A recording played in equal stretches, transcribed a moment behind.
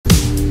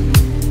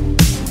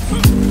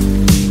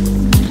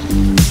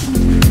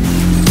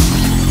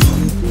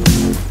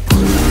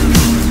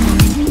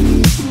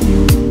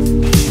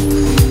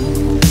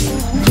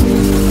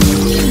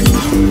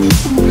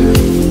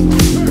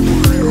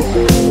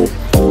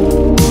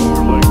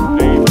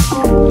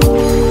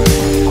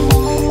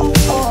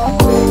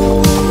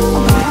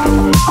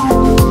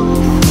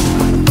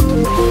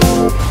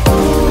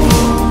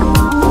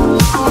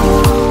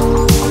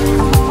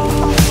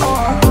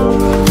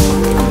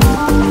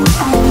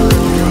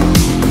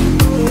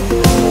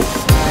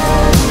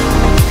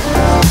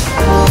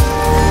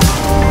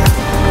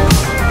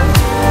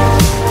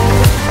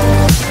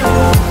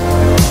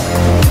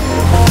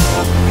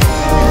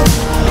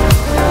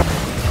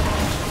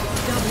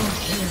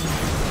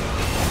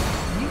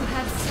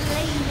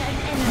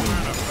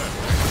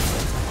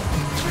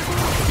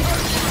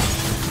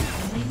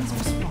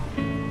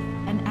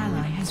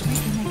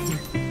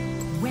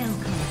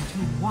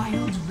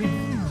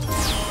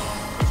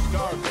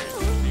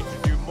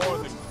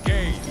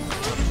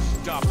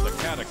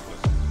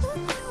cataclysm.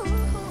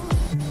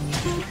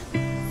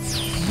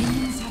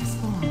 Minions have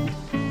spawned.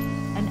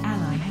 An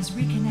ally has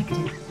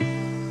reconnected.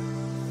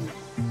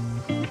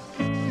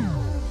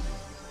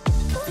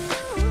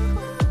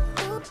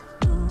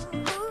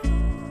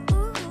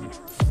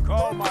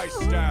 Call my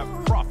staff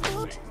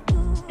prophecy,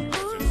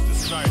 because it's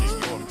deciding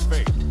your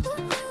fate.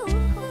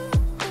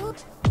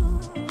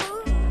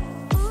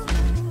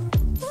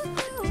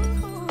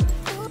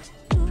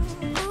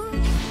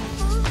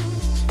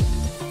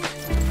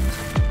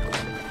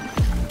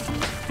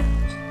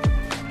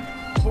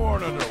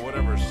 Born under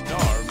whatever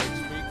star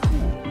makes me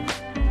cool.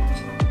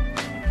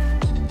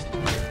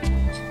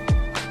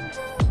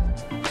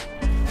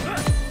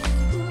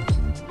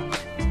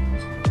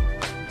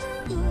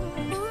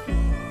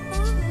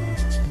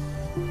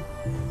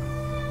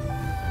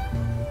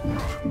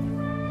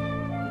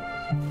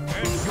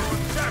 It's your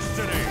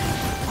destiny!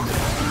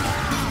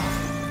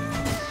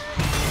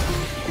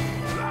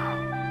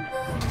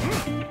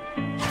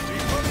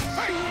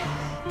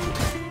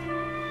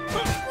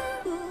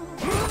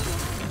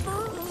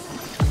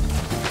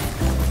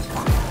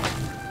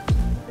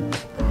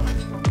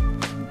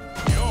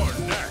 You're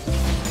next!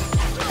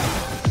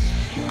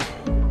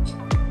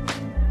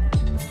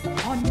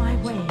 On my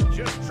way.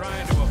 Just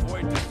trying to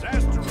avoid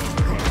disaster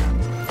over here.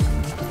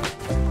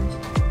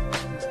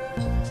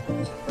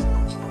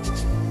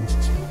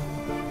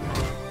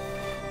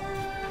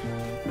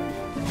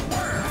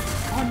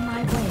 On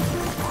my way.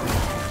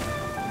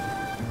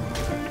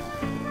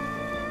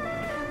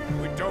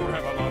 We don't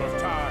have a lot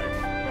of time.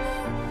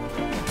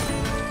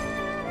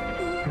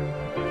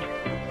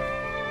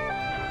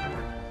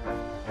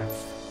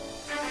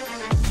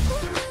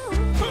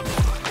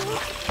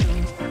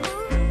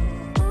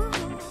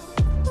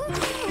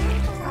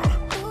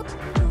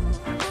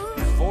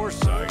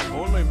 Foresight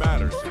only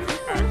matters if you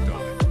act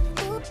on it.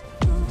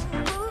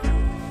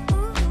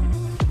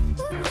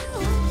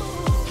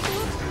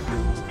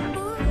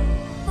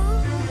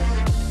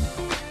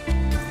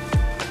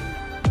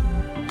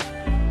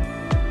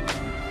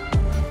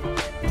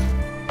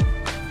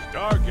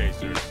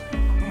 Stargazers,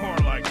 more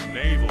like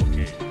naval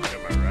gazers,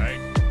 am I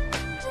right?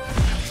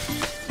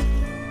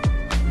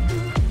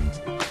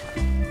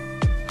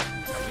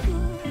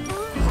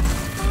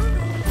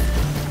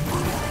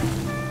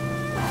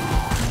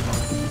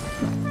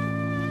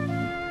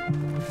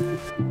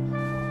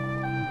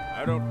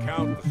 I don't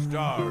count the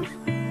stars.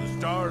 The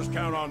stars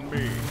count on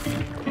me.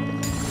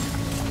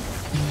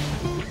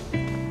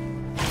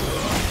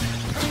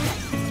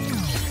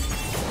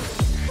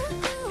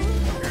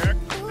 Check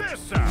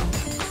this out.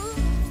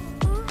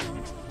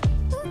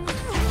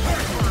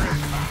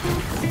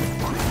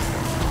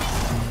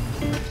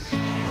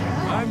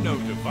 I'm no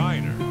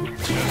diviner.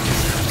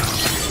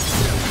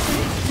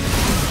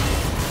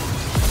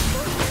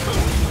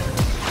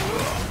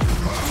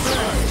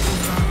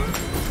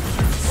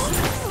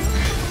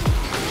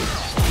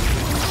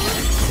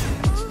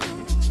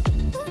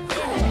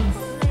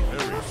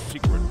 Very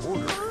secret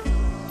order.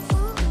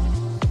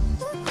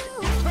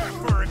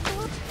 Pepper it.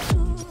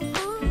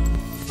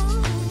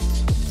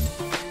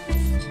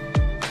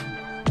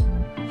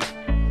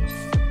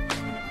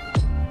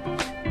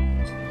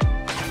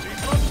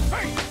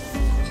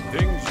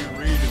 Things you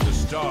read in the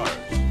stars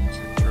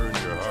turn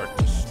your heart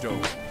to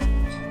stone.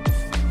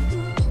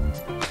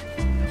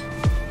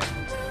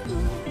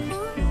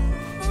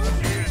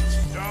 Again,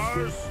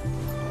 stars?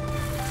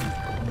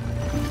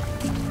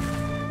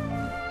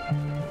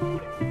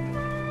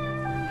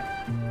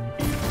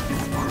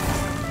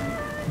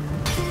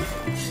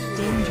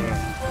 Danger.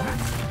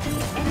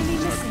 Enemy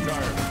I'm missing.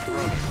 tired of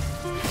running.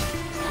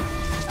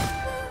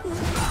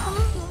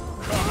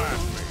 Come at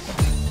me.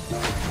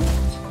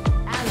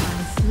 Ally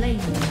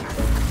slain.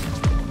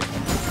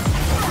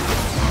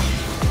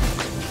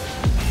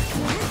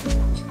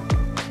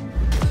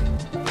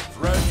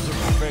 Threads of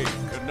fate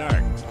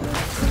connect.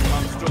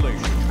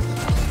 Constellations.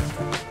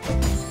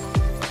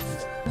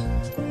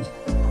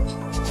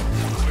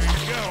 We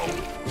go.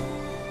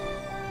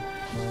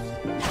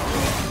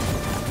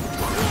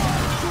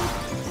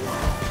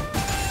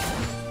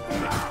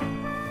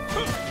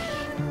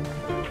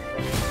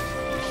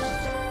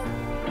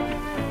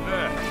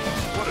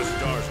 What do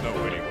stars know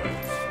anyway?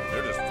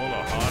 They're just full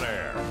of hot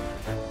air.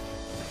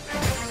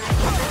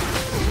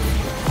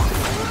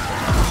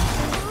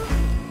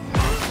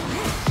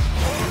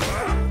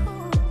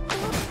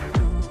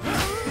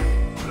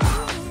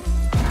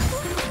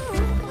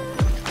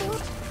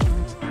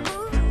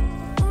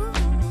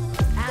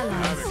 Ally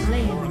Having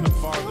slain. explored the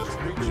farthest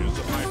reaches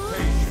of my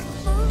patience.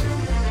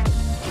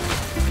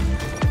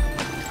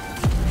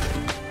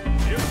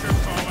 Future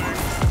calling.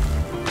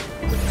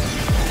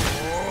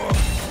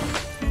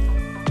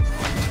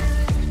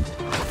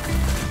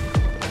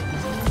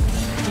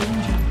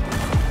 Danger.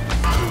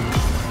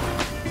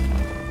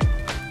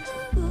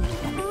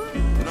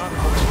 Not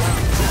for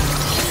around.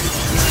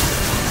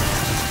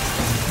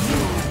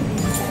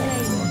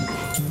 Slain.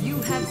 You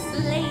have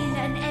slain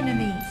an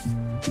enemy.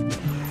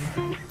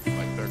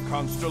 Like their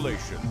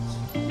constellations.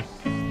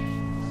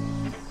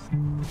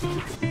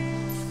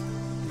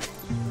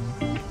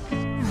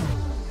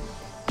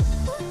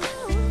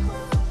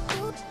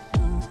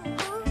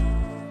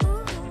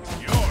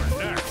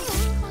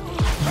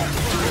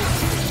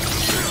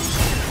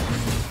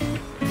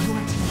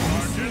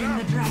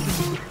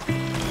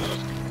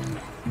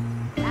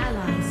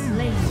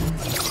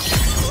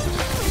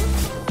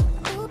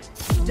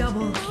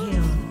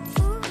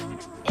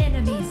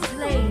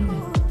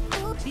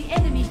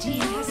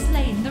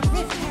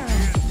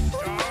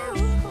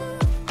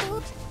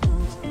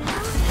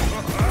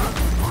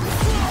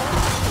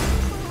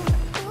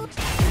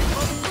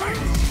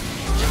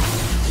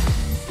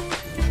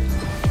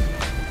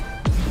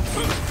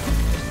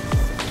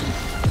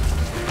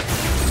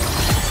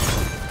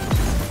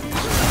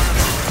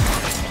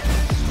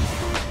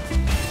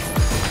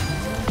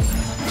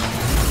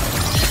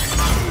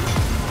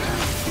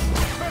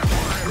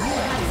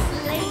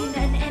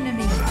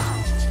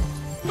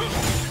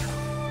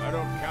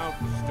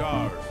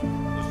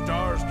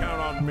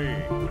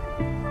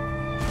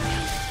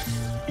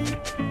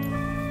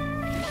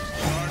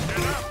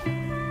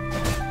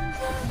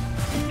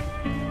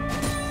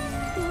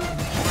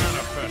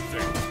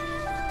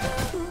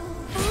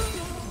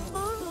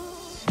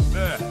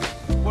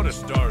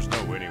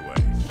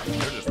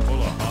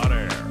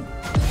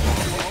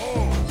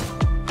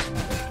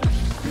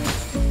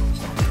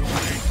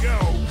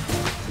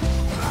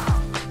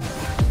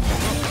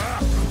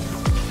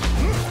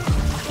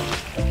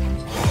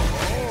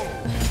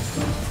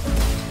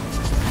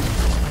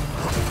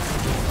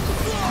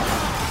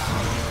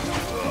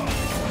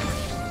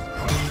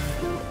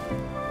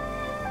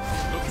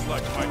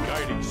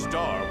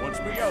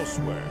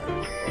 elsewhere.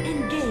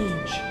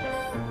 Engage.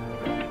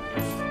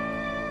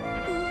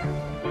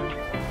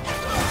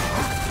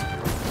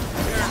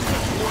 There's the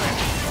Gwen.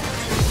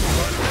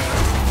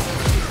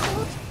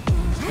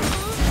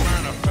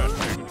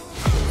 Manifesting.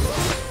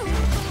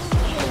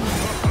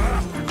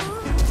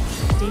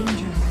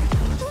 Danger.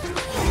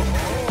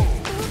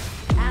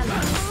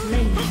 Ally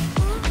slain.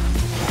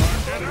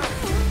 Get up.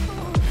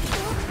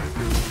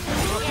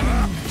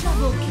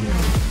 Double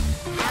kill.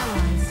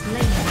 Ally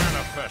slain.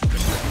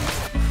 Manifesting.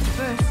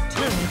 First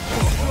turret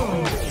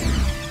destroyed.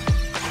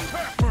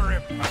 Pepper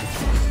impact.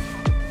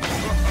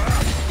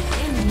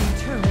 Enemy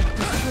turret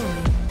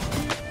destroyed.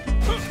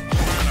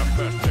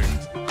 Manifesting.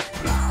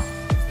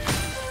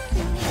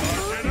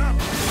 Get up.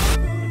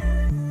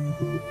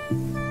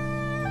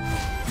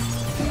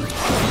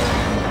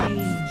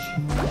 Engage.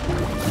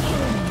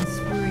 Killing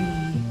spree.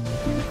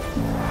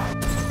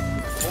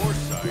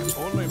 Foresight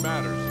only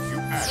matters if you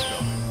act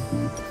on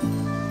it.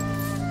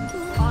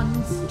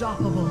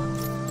 Unstoppable.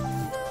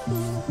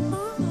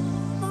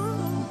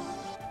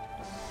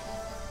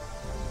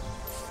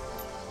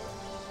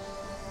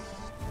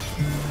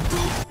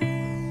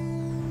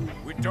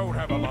 We don't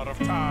have a lot of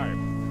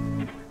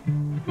time.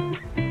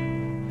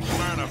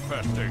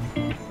 Manifesting.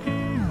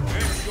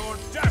 It's your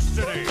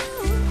destiny.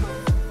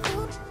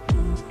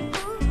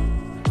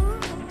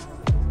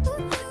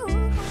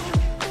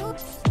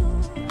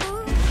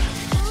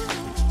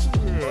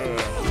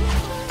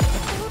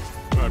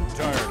 I'm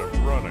tired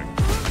of running.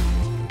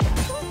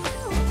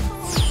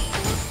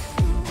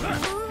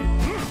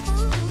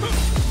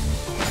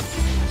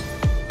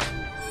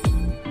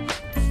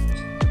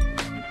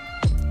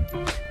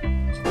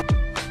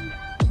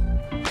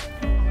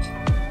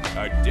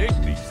 I dig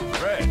these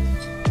threads.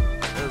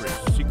 There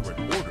is secret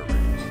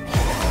ordering.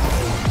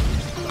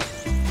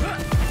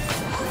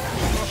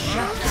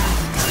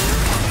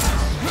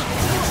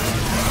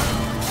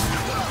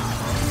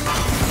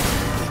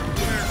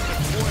 There's the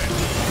Gwen.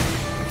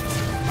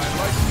 I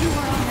like You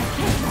are on the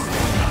killing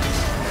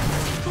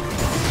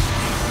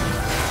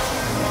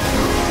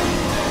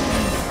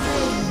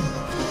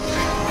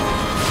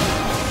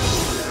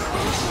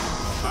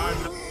I'm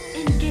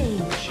spree.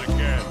 Engage.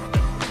 again.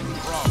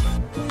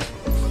 Problem.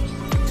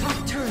 Top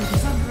turret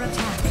is under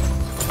attack.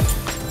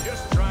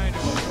 Just trying to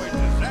avoid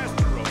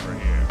disaster over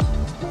here.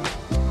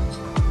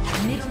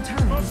 Middle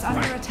turret is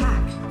under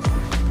attack.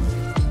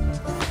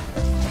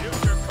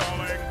 Future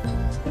calling.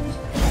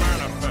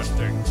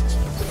 Manifesting.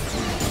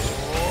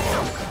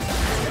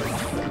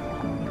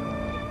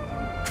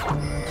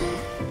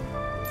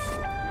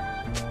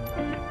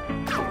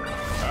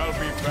 I'll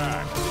be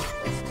back.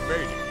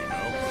 Fading, you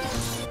know.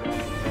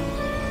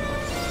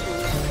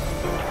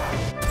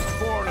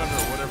 Born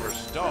under whatever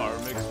star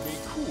makes me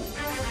cool.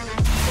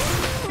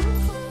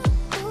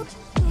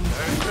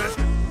 And this.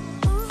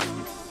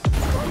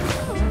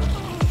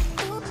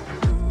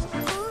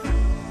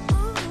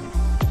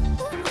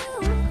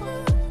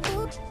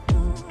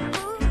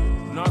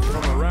 Not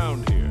from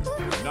around here.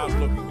 Not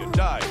looking to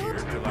die here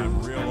till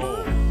I'm real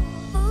old.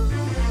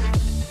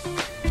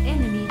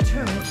 Enemy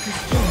turret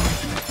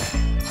destroyed.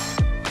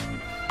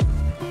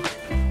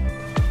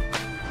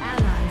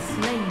 Ally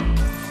slain.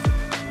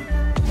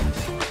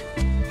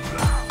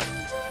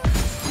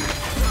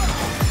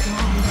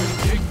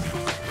 Dig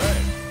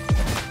red.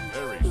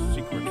 Very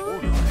secret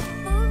ordering.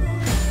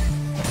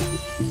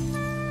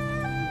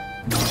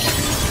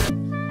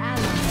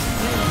 Ally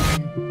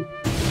slain.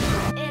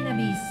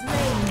 Enemy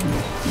slain.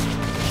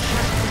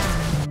 Shut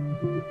down.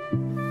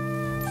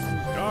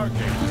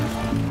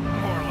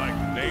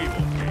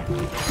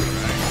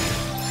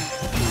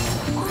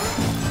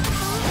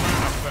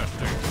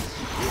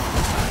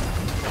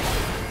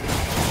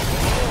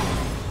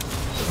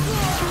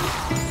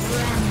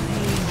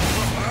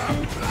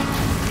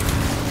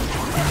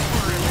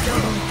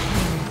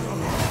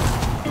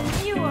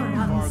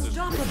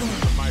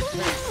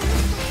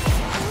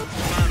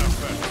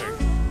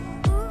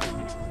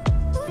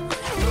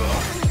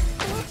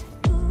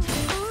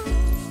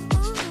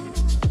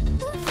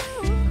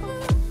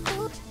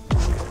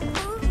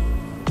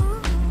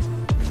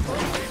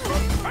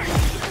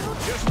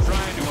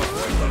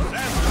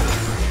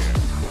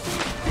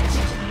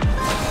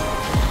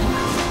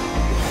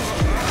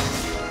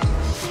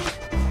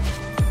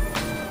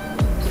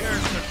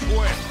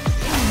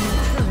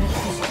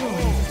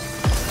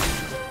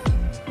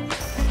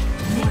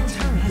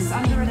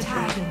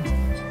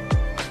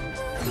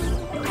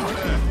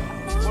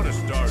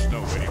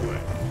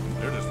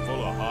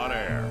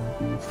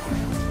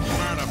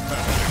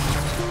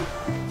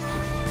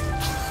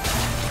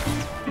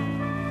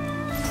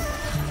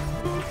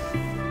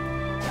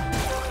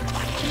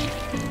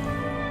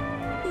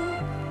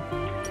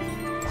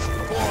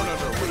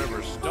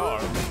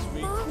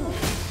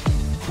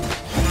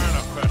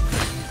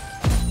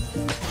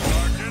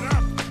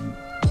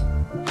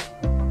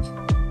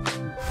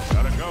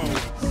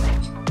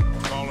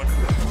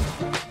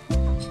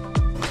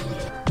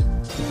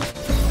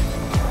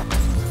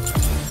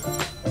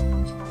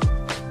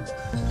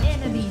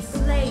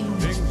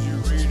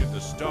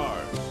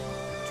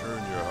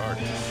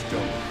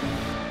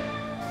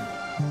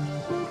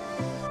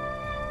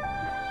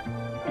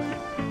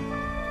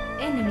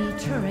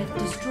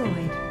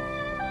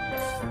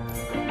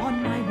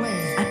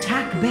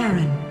 Attack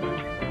Baron.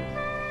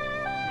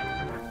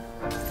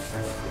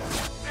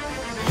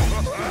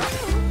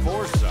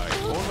 Foresight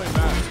only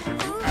matters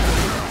if you act.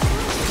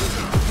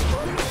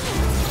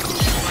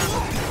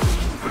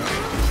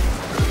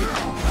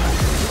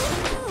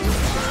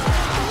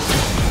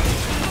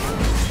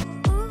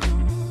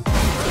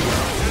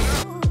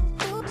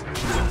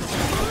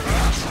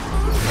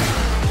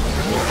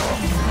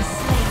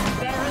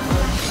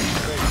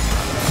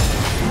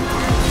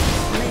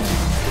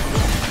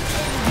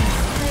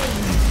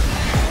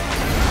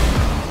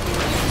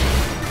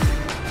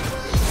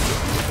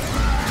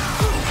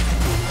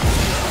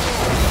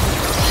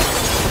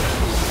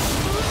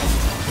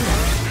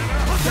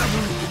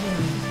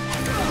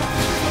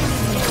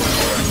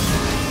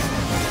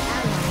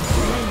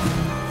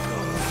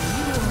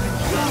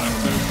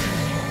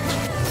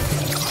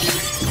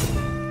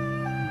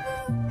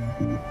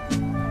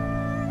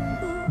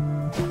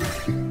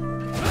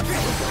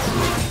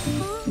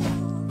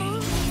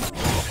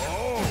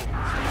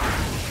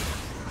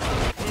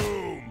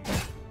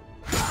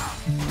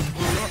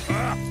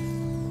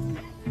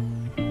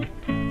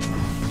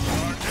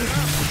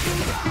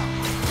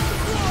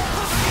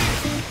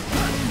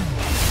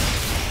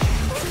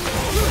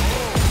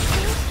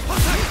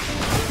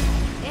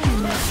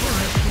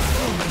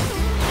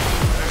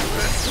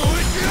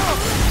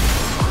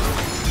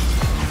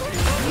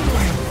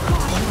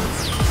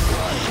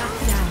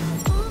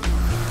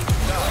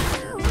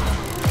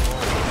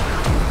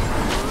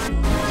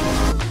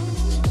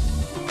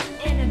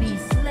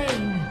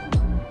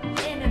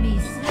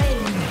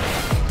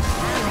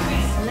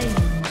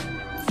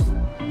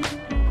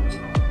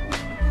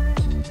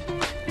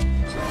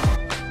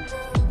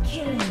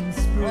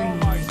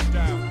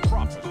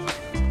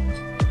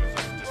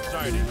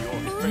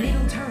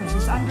 Middle turret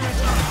is under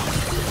attack.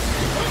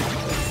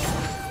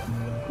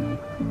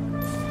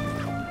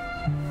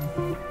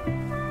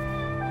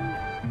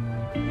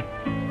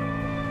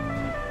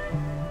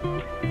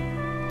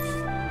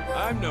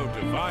 I'm no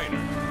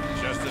diviner,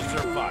 just a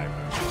survivor.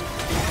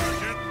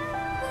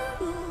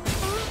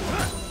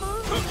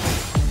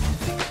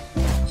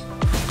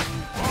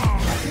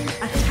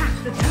 Attack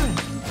the turret.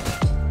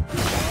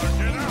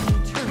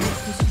 Turret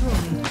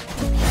destroyed.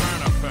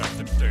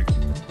 Manifesting.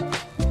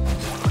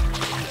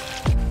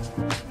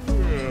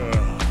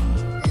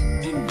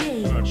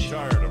 I'm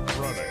tired of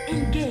running.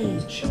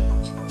 Engage. Engage.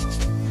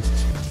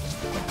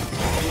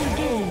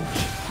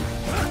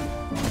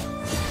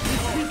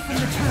 Retreat from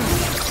the turret.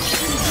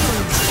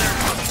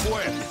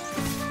 Gwen.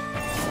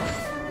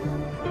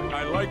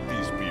 I like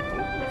these people,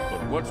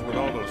 but what's with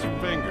all those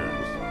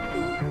fingers?